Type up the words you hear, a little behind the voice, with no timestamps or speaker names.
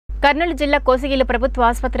కర్నూలు జిల్లా కోసిగిల ప్రభుత్వ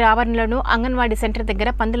ఆసుపత్రి ఆవరణలోను అంగన్వాడీ సెంటర్ దగ్గర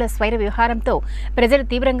పందుల స్వైర విహారంతో ప్రజలు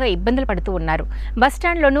తీవ్రంగా ఇబ్బందులు పడుతూ ఉన్నారు.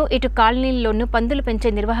 బస్టాండ్లోనూ ఇటు కాలనీల్లోనూ పందులు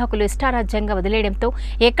పెంచే నిర్వాహకులు ఇష్టారాజ్యంగా వదిలేయడంతో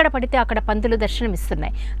ఎక్కడ పడితే అక్కడ పందులు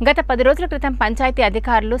దర్శనమిస్తున్నాయి. గత 10 రోజుల క్రితం పంచాయతీ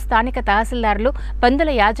అధికారులు, స్థానిక తహసీల్దార్లు పందుల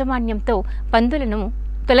యాజమాన్యంతో పందులను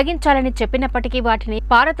తొలగించాలని చెప్పినప్పటికీ వాటిని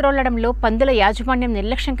పారత్రోలడంలో పందుల యాజమాన్యం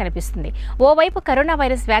నిర్లక్ష్యం కనిపిస్తుంది. ఓవైపు కరోనా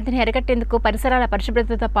వైరస్ వ్యాధిని అరికట్టేందుకు పరిసరాల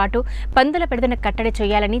పరిశుభ్రతతో పాటు పందుల పెడదను కట్టడి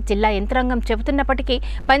చేయాలని జిల్లా యంత్రాంగం చెబుతున్నప్పటికీ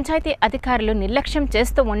పంచాయతీ అధికారులు నిర్లక్ష్యం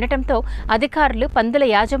చేస్తూ ఉండటంతో అధికారులు పందుల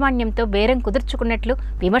యాజమాన్యంతో బేరం కుదుర్చుకున్నట్లు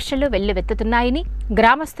విమర్శలు వెల్లువెత్తుతున్నాయని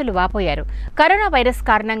గ్రామస్తులు వాపోయారు. కరోనా వైరస్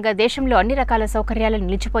కారణంగా దేశంలో అన్ని రకాల సౌకర్యాలు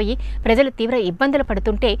నిలిచిపోయి ప్రజలు తీవ్ర ఇబ్బందులు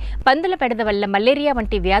పడుతుంటే పందుల పెడద వల్ల మలేరియా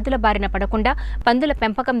వంటి వ్యాధుల బారిన పడకుండా పందుల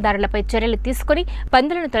పెంపకందారులపై చర్యలు తీసుకుని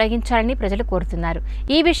పందులను తొలగించాలని ప్రజలు కోరుతున్నారు.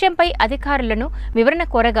 ఈ విషయంపై అధికారులను వివరణ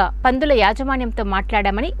కోరగా పందుల యాజమాన్యంతో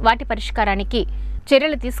మాట్లాడామని, వాటి పరిష్కారానికి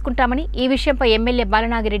చర్యలు తీసుకుంటామని, ఈ విషయంపై ఎమ్మెల్యే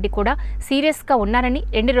బాలనాగిరెడ్డి కూడా సీరియస్ గా ఉన్నారని,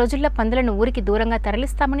 2 రోజుల్లో పందులను ఊరికి దూరంగా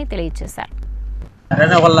తరలిస్తామని తెలియజేశారు.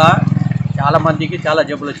 చాలా మందికి చాలా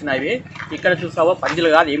జబ్బులు వచ్చినాయి. ఇక్కడ చూసావో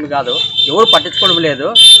పందులు కాదు, ఏమి కాదు, ఎవరు పట్టించుకోవడం లేదు.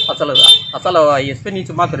 అసలు ఎస్పీ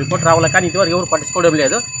నుంచి మాకు రిపోర్ట్ రావాలి, కానీ ఇంతవరకు ఎవరు పట్టించుకోవడం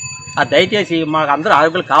లేదు. దయచేసి మాకు అందరూ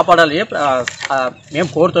ఆరోగ్యాలు కాపాడాలి మేము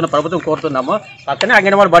కోరుతున్నాం, ప్రభుత్వం కోరుతున్నాము. పక్కనే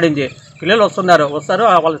అంగన్వాడీ పడింది, పిల్లలు వస్తారు,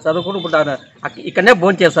 వాళ్ళు చదువుకుంటూ ఇక్కడనే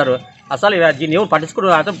భోజనం చేస్తారు. అసలు దీన్ని ఎవరు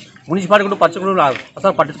పట్టించుకోవడం, అసలు మున్సిపాలిటీ కూడా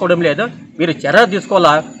అసలు పట్టించుకోవడం లేదు. మీరు చర్య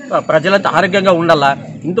తీసుకోవాలా, ప్రజలంతా ఆరోగ్యంగా ఉండాలా.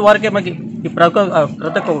 ఇంతవరకే మాకు ఈ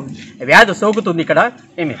ప్రతి వ్యాధి సోకుతుంది ఇక్కడ.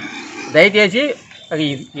 ఏమి దయచేసి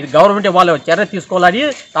ఈ గవర్నమెంట్ వాళ్ళు చర్య తీసుకోవాలని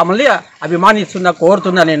తమల్ని అభిమానిస్తున్నా,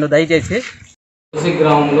 కోరుతున్నా నేను. దయచేసి కోసి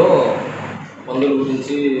గ్రామంలో పందుల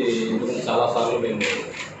గురించి చాలాసార్లు మేము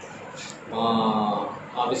మా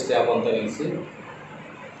ఆఫీస్ స్టాఫ్ అంతా కలిసి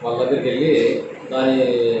వాళ్ళ దగ్గరికి వెళ్ళి దాని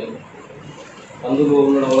పందులు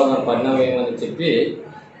ఉండడం వల్ల దాని పరిణామం ఏమని చెప్పి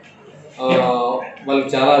వాళ్ళకి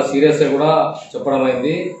చాలా సీరియస్గా కూడా చెప్పడం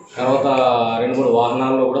అయింది. తర్వాత 2-3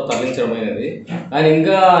 వాహనాల్లో కూడా తరలించడం అయినది. కానీ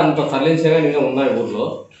ఇంకా అంత తరలించగా ఇంకా ఉన్నాయి ఊళ్ళో,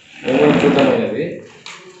 మేము కూడా చూడడం అయినది.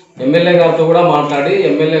 ఎమ్మెల్యే గారితో కూడా మాట్లాడి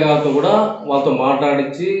వాళ్ళతో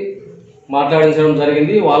మాట్లాడించడం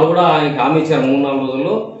జరిగింది. వాళ్ళు కూడా ఆయనకి హామీ ఇచ్చారు, 3-4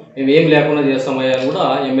 రోజుల్లో మేము ఏం లేకుండా చేస్తామయ్యా అని కూడా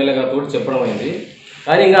ఎమ్మెల్యే గారితో చెప్పడం అయింది.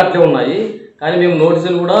 కానీ ఇంకా అట్లే ఉన్నాయి. కానీ మేము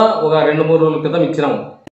నోటీసులు కూడా ఒక 2-3 రోజుల క్రితం ఇచ్చినాము.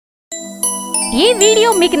 ఈ వీడియో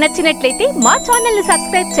మీకు నచ్చినట్లయితే మా ఛానల్ ని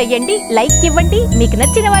సబ్స్క్రైబ్ చేయండి, లైక్ ఇవ్వండి, మీకు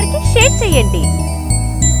నచ్చిన వారికి షేర్ చేయండి.